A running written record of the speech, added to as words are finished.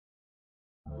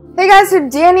Hey guys, so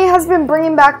Dani has been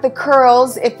bringing back the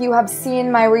curls. If you have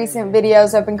seen my recent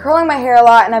videos, I've been curling my hair a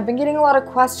lot and I've been getting a lot of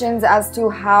questions as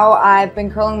to how I've been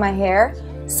curling my hair.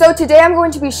 So today I'm going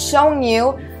to be showing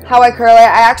you how I curl it.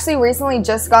 I actually recently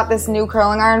just got this new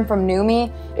curling iron from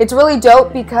Numi. It's really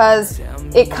dope because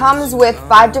it comes with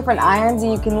 5 different irons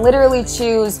and you can literally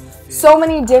choose so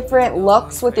many different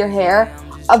looks with your hair.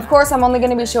 Of course, I'm only going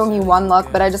to be showing you one look,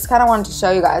 but I just kind of wanted to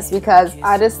show you guys because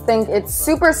I just think it's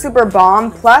super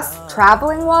bomb. Plus,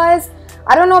 traveling wise,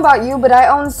 I don't know about you, but I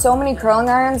own so many curling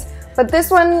irons. But this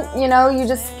one, you know, you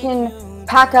just can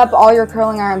pack up all your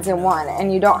curling irons in one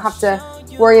and you don't have to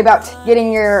worry about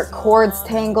getting your cords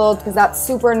tangled because that's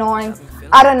super annoying.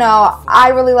 I don't know. I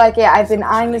really like it. I've been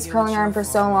eyeing this curling iron for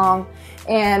so long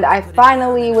and I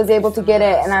finally was able to get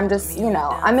it, and I'm just, you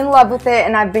know, I'm in love with it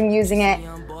and I've been using it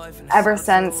ever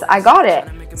since I got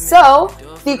it. So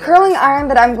the curling iron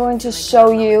that I'm going to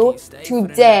show you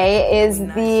today is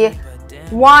the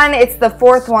one, it's the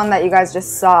 4th one that you guys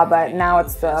just saw, but now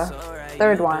it's the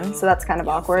 3rd one, so that's kind of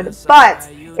awkward. But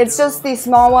it's just the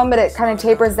small one, but it kind of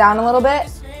tapers down a little bit.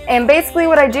 And basically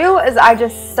what I do is I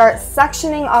just start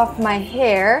sectioning off my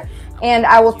hair, and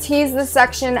I will tease the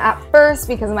section at first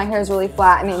because my hair is really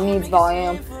flat and it needs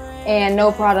volume, and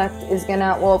no product is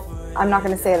gonna, well, I'm not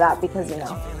gonna say that because, you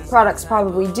know, products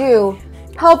probably do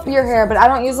help your hair, but I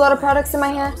don't use a lot of products in my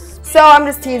hair, so I'm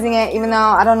just teasing it, even though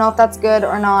I don't know if that's good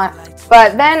or not.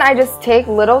 But then I just take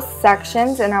little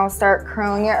sections and I will start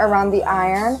curling it around the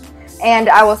iron, and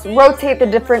I will rotate the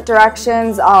different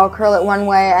directions. I'll curl it one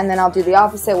way and then I'll do the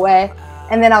opposite way,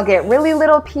 and then I'll get really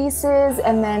little pieces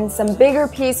and then some bigger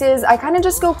pieces. I kind of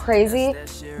just go crazy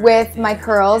with my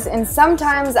curls, and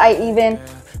sometimes I even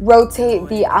rotate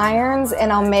the irons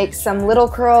and I'll make some little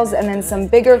curls and then some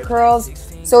bigger curls,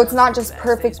 so it's not just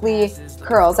perfectly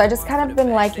curls. I just kind of been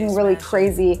liking really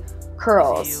crazy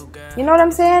curls, you know what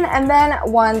I'm saying? And then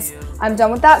once I'm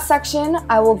done with that section,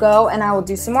 I will go and I will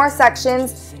do some more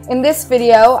sections. In this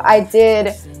video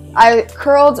I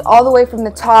curled all the way from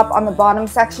the top on the bottom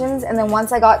sections, and then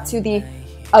once I got to the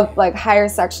like higher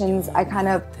sections, I kind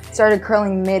of started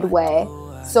curling midway,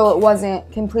 so it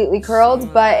wasn't completely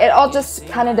curled, but it all just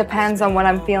kind of depends on what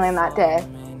I'm feeling that day.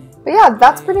 But yeah,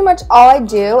 that's pretty much all I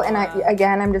do, and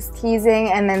again, I'm just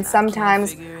teasing, and then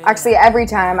sometimes, actually every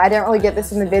time, I didn't really get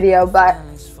this in the video, but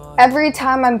every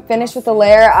time I'm finished with the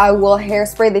layer, I will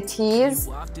hairspray the tease,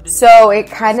 so it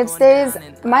kind of stays,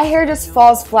 my hair just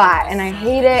falls flat, and I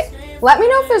hate it. Let me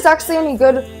know if there's actually any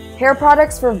good hair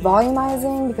products for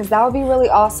volumizing, because that would be really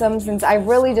awesome, since I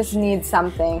really just need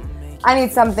something. I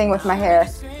need something with my hair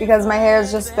because my hair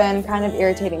has just been kind of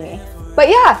irritating me. But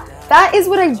yeah, that is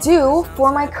what I do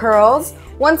for my curls.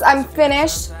 Once I'm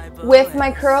finished with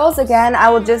my curls, again, I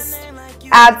will just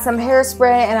add some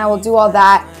hairspray and I will do all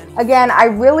that. Again, I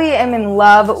really am in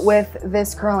love with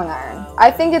this curling iron. I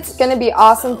think it's going to be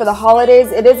awesome for the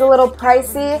holidays. It is a little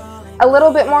pricey, a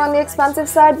little bit more on the expensive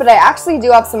side, but I actually do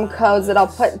have some codes that I'll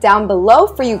put down below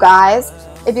for you guys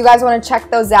if you guys want to check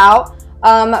those out.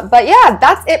 But yeah,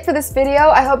 that's it for this video.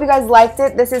 I hope you guys liked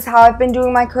it. This is how I've been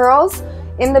doing my curls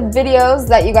in the videos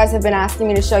that you guys have been asking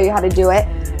me to show you how to do it.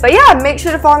 But yeah, make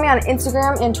sure to follow me on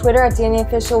Instagram and Twitter at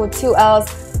daniofficiall with 2 L's.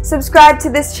 Subscribe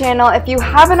to this channel if you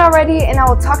haven't already, and I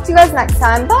will talk to you guys next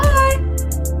time. Bye!